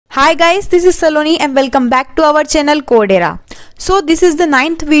Hi guys, this is Saloni and welcome back to our channel Codera. So this is the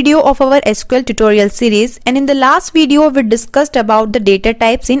 9th video of our SQL tutorial series, and in the last video we discussed about the data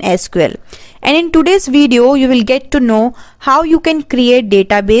types in SQL. And in today's video you will get to know how you can create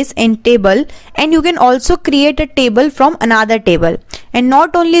database and table, and you can also create a table from another table. And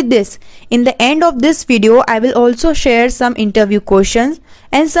not only this, in the end of this video I will also share some interview questions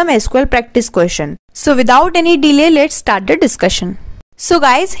and some SQL practice questions. So without any delay, let's start the discussion. So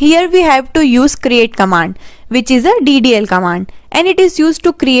guys, here we have to use create command, which is a DDL command, and it is used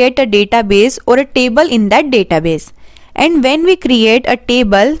to create a database or a table in that database. And when we create a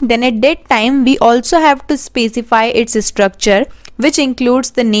table, then at that time we also have to specify its structure, which includes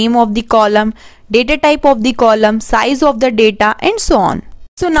the name of the column, data type of the column, size of the data, and so on.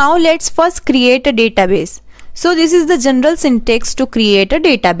 So now let's first create a database. So this is the general syntax to create a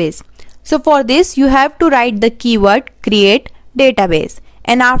database. So for this you have to write the keyword create database,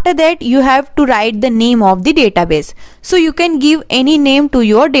 and after that you have to write the name of the database. So you can give any name to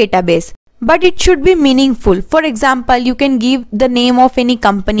your database, but it should be meaningful. For example, you can give the name of any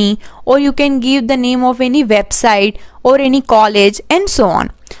company, or you can give the name of any website or any college, and so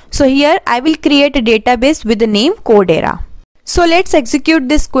on. So here I will create a database with the name Codera. So let's execute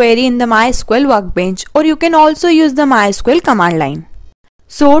this query in the MySQL Workbench, or you can also use the MySQL command line.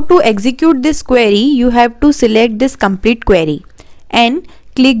 So to execute this query, you have to select this complete query and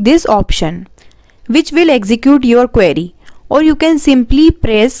click this option, which will execute your query, or you can simply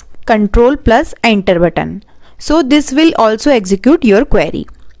press Ctrl plus Enter button. So this will also execute your query.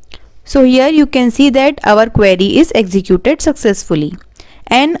 So here you can see that our query is executed successfully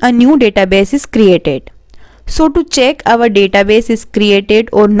and a new database is created. So to check our database is created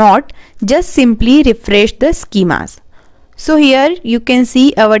or not, just simply refresh the schemas. So here you can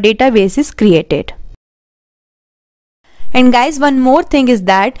see our database is created. And guys, one more thing is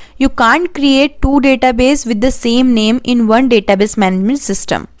that you can't create two databases with the same name in one database management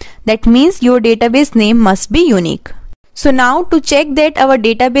system. That means your database name must be unique. So now to check that our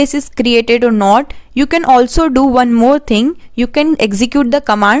database is created or not, you can also do one more thing. You can execute the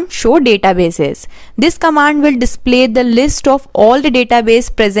command show databases. This command will display the list of all the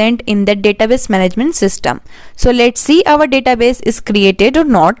database present in the database management system. So let's see our database is created or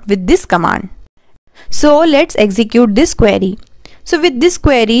not with this command. So let's execute this query. So with this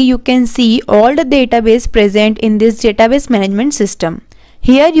query you can see all the database present in this database management system.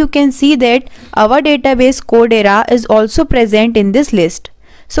 Here you can see that our database Codera is also present in this list.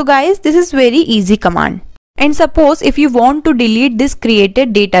 So guys, this is very easy command. And suppose if you want to delete this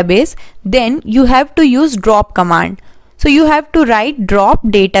created database, then you have to use drop command. So you have to write drop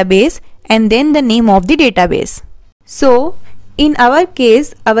database and then the name of the database. So in our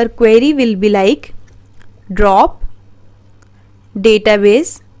case, our query will be like drop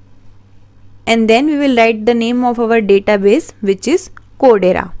database, and then we will write the name of our database, which is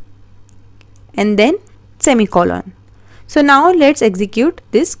Codera, and then semicolon. So now let's execute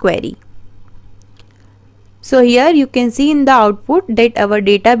this query. So here you can see in the output that our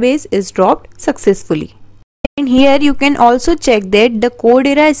database is dropped successfully. And here you can also check that the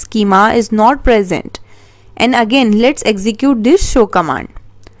Codera schema is not present. And again, let's execute this show command.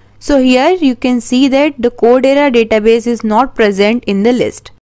 So here you can see that the Codera database is not present in the list.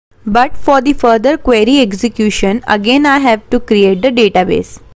 But for the further query execution, again I have to create the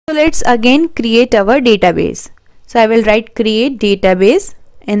database. So let's again create our database. So I will write create database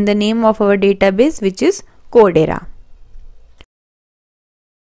and the name of our database, which is Codera.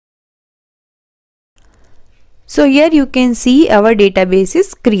 So here you can see our database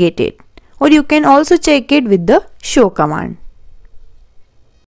is created, or you can also check it with the show command.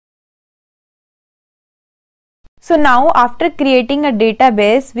 So now after creating a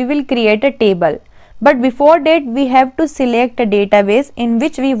database, we will create a table. But before that, we have to select a database in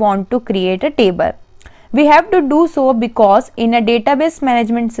which we want to create a table. We have to do so because in a database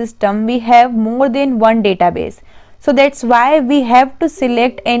management system, we have more than one database. So that's why we have to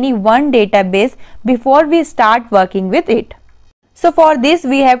select any one database before we start working with it. So for this,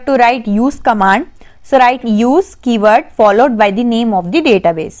 we have to write use command. So write use keyword followed by the name of the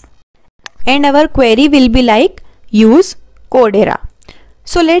database. And our query will be like use Codera.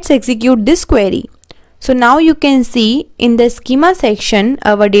 So let's execute this query. So now you can see in the schema section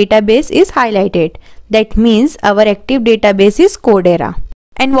our database is highlighted. That means our active database is Codera.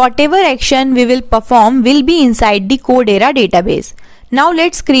 And whatever action we will perform will be inside the Codera database. Now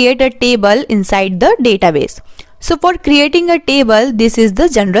let's create a table inside the database. So for creating a table, this is the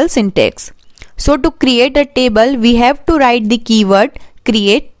general syntax. So to create a table, we have to write the keyword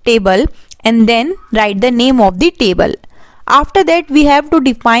create table and then write the name of the table. After that, we have to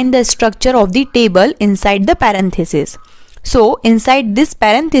define the structure of the table inside the parenthesis. So inside this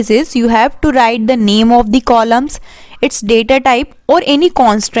parenthesis, you have to write the name of the columns, its data type or any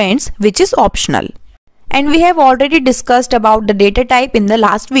constraints which is optional. And we have already discussed about the data type in the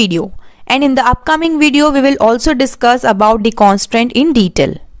last video. And in the upcoming video, we will also discuss about the constraint in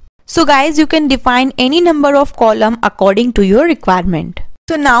detail. So guys, you can define any number of column according to your requirement.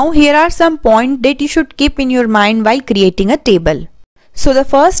 So now here are some points that you should keep in your mind while creating a table. So the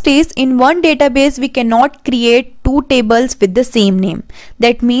first is, in one database we cannot create two tables with the same name.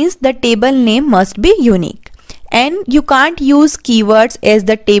 That means the table name must be unique. And you can't use keywords as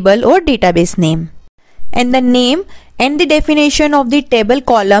the table or database name. And the name and the definition of the table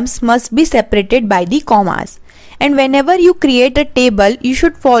columns must be separated by the commas. And whenever you create a table, you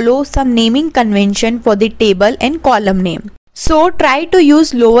should follow some naming convention for the table and column name. So try to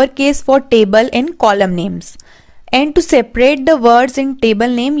use lowercase for table and column names. And to separate the words in table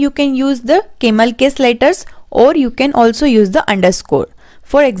name, you can use the camel case letters or you can also use the underscore.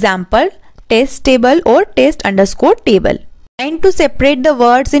 For example, test table or test underscore table. And to separate the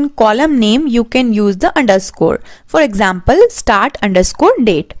words in column name, you can use the underscore. For example, start underscore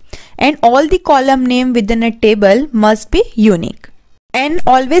date. And all the column name within a table must be unique. And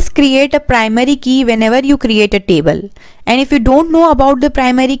always create a primary key whenever you create a table. And if you don't know about the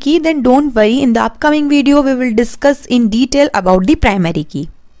primary key, then don't worry, in the upcoming video we will discuss in detail about the primary key.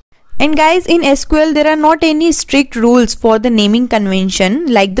 And guys, in SQL there are not any strict rules for the naming convention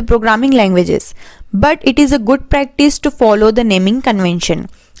like the programming languages, but it is a good practice to follow the naming convention,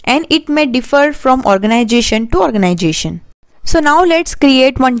 and it may differ from organization to organization. So now let's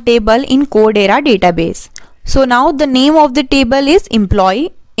create one table in Codera database. So now the name of the table is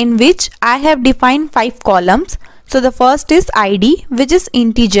employee, in which I have defined 5 columns. So the first is ID, which is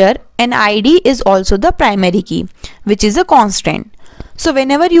integer, and ID is also the primary key, which is a constant. So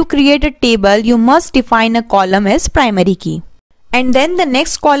whenever you create a table, you must define a column as primary key. And then the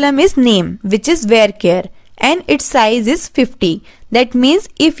next column is name, which is varchar, and its size is 50. That means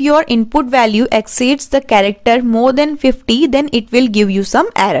if your input value exceeds the character more than 50, then it will give you some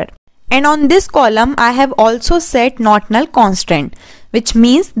error. And on this column, I have also set not null constraint, which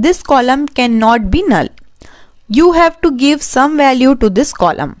means this column cannot be null. You have to give some value to this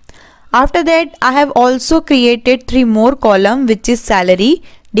column. After that, I have also created 3 more columns, which is salary,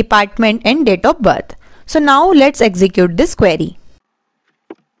 department and date of birth. So now let's execute this query.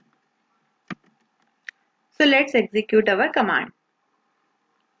 So let's execute our command.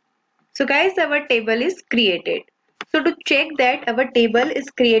 So guys, our table is created. So to check that our table is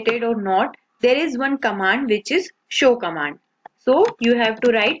created or not, there is one command which is show command. So you have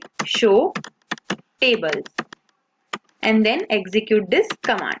to write show tables and then execute this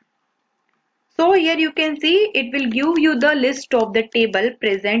command. So here you can see it will give you the list of the table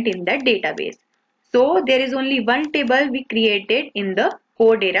present in the database. So there is only one table we created in the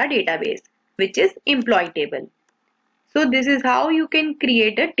Codera database, which is employee table. So this is how you can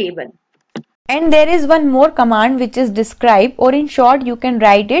create a table. And there is one more command which is describe, or in short you can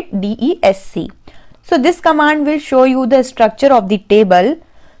write it DESC. So this command will show you the structure of the table.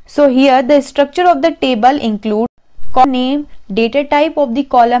 So here the structure of the table includes column name, data type of the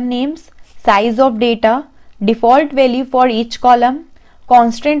column names, size of data, default value for each column,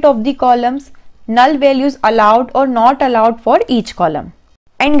 constraint of the columns, null values allowed or not allowed for each column.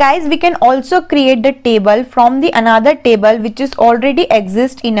 And guys, we can also create the table from the another table which is already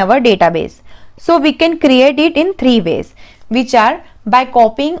exist in our database. So we can create it in 3 ways, which are by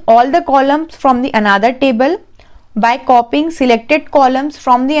copying all the columns from the another table, by copying selected columns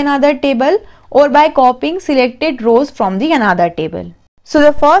from the another table, or by copying selected rows from the another table. So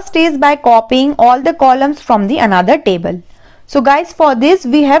the first is by copying all the columns from the another table. So guys, for this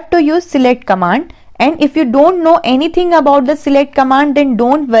we have to use select command, and if you don't know anything about the select command, then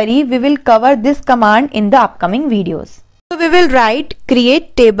don't worry, we will cover this command in the upcoming videos. So we will write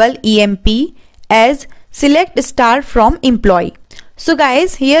create table emp as select star from employee. So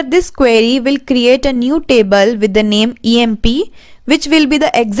guys, here this query will create a new table with the name emp, which will be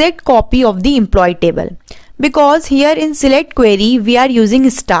the exact copy of the employee table, because here in select query we are using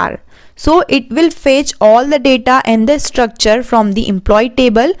star. So it will fetch all the data and the structure from the employee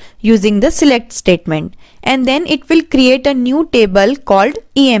table using the select statement, and then it will create a new table called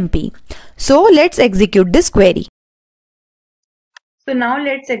emp. So let's execute this query. So now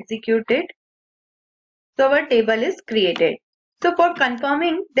let's execute it. So our table is created. So for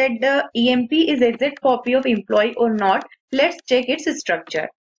confirming that the emp is exact copy of employee or not, let's check its structure.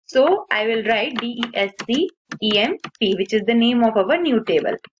 So I will write DESC emp, which is the name of our new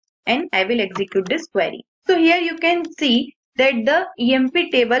table, and I will execute this query. So here you can see that the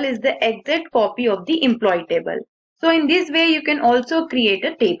EMP table is the exact copy of the employee table. So in this way you can also create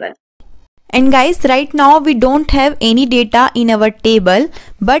a table. And guys, right now we don't have any data in our table,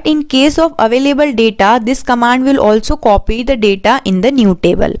 but in case of available data, this command will also copy the data in the new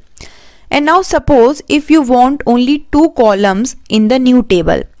table. And now suppose if you want only 2 columns in the new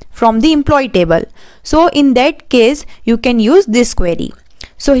table from the employee table. So in that case, you can use this query.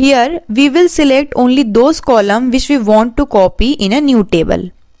 So here we will select only those columns which we want to copy in a new table.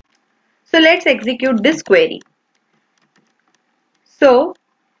 So let's execute this query. So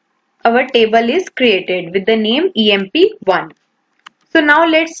our table is created with the name EMP1. So now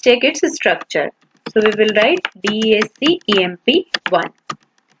let's check its structure. So we will write DESC EMP1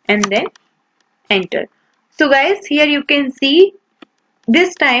 and then enter. So guys, here you can see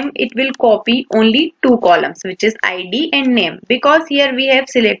this time it will copy only 2 columns, which is ID and name, because here we have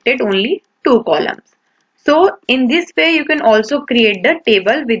selected only 2 columns. So in this way you can also create the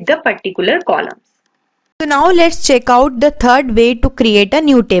table with the particular columns. So now let's check out the third way to create a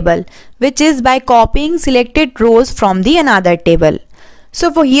new table, which is by copying selected rows from the another table.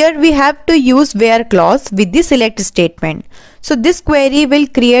 So for here we have to use where clause with the select statement. So this query will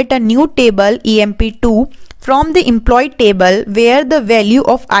create a new table EMP2 from the employee table where the value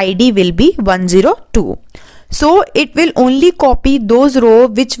of ID will be 102. So it will only copy those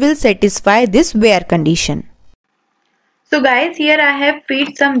rows which will satisfy this where condition. So guys, here I have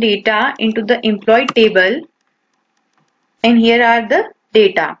fed some data into the employee table and here are the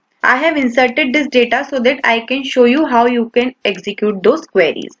data. I have inserted this data so that I can show you how you can execute those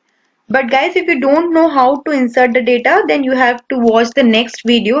queries. But guys, if you don't know how to insert the data, then you have to watch the next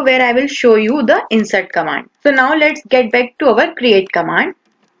video where I will show you the insert command. So now let's get back to our create command.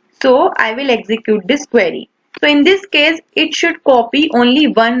 So I will execute this query. So in this case, it should copy only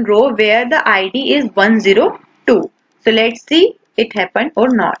one row where the ID is 102. So let's see it happened or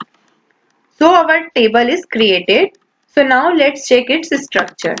not. So our table is created. So now let's check its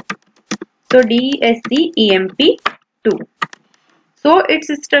structure. So DESC EMP2. So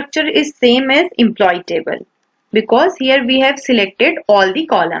its structure is same as employee table because here we have selected all the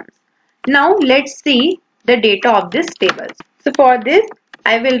columns. Now let's see the data of this table. So for this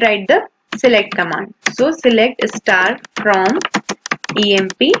I will write the select command. So select star from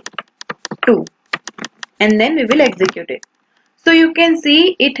EMP2 and then we will execute it. So you can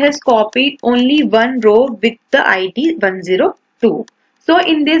see it has copied only one row with the ID 102. So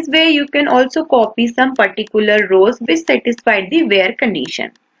in this way you can also copy some particular rows which satisfy the where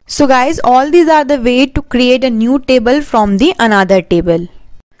condition. So guys, all these are the way to create a new table from the another table.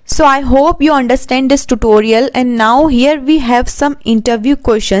 So I hope you understand this tutorial, and now here we have some interview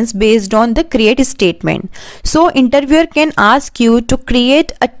questions based on the create statement. So interviewer can ask you to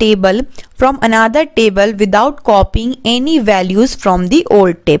create a table from another table without copying any values from the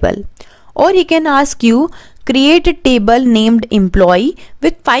old table. Or he can ask you create a table named employee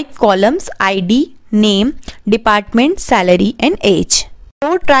with 5 columns ID, name, department, salary and age.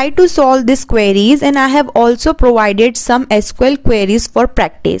 So try to solve these queries, and I have also provided some SQL queries for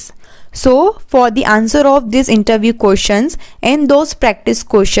practice. So for the answer of these interview questions and those practice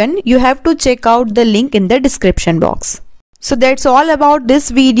questions, you have to check out the link in the description box. So that's all about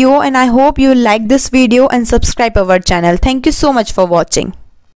this video, and I hope you like this video and subscribe our channel. Thank you so much for watching.